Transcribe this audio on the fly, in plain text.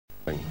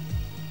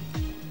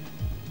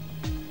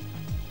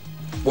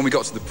When we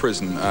got to the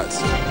prison,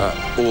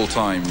 at all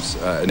times,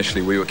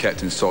 initially we were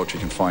kept in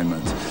solitary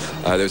confinement.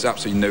 There was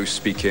absolutely no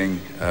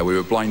speaking. We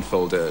were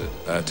blindfolded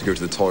to go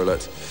to the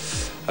toilet.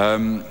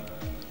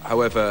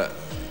 However,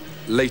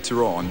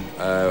 later on,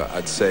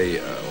 I'd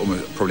say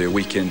probably a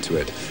week into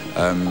it,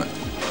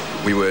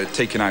 we were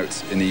taken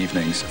out in the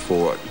evenings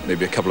for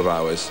maybe a couple of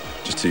hours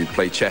just to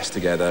play chess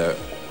together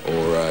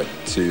or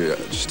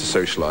just to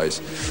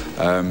socialise.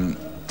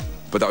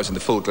 But that was in the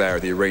full glare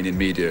of the Iranian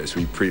media, as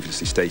we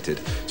previously stated.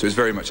 So it was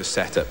very much a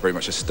setup, very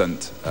much a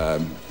stunt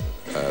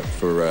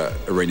for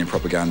Iranian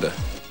propaganda.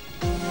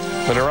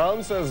 But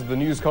Iran says the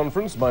news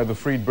conference by the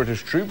freed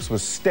British troops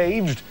was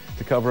staged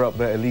to cover up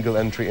their illegal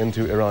entry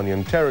into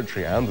Iranian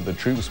territory and that the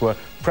troops were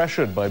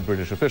pressured by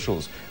British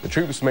officials. The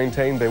troops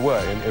maintained they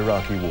were in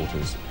Iraqi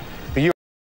waters.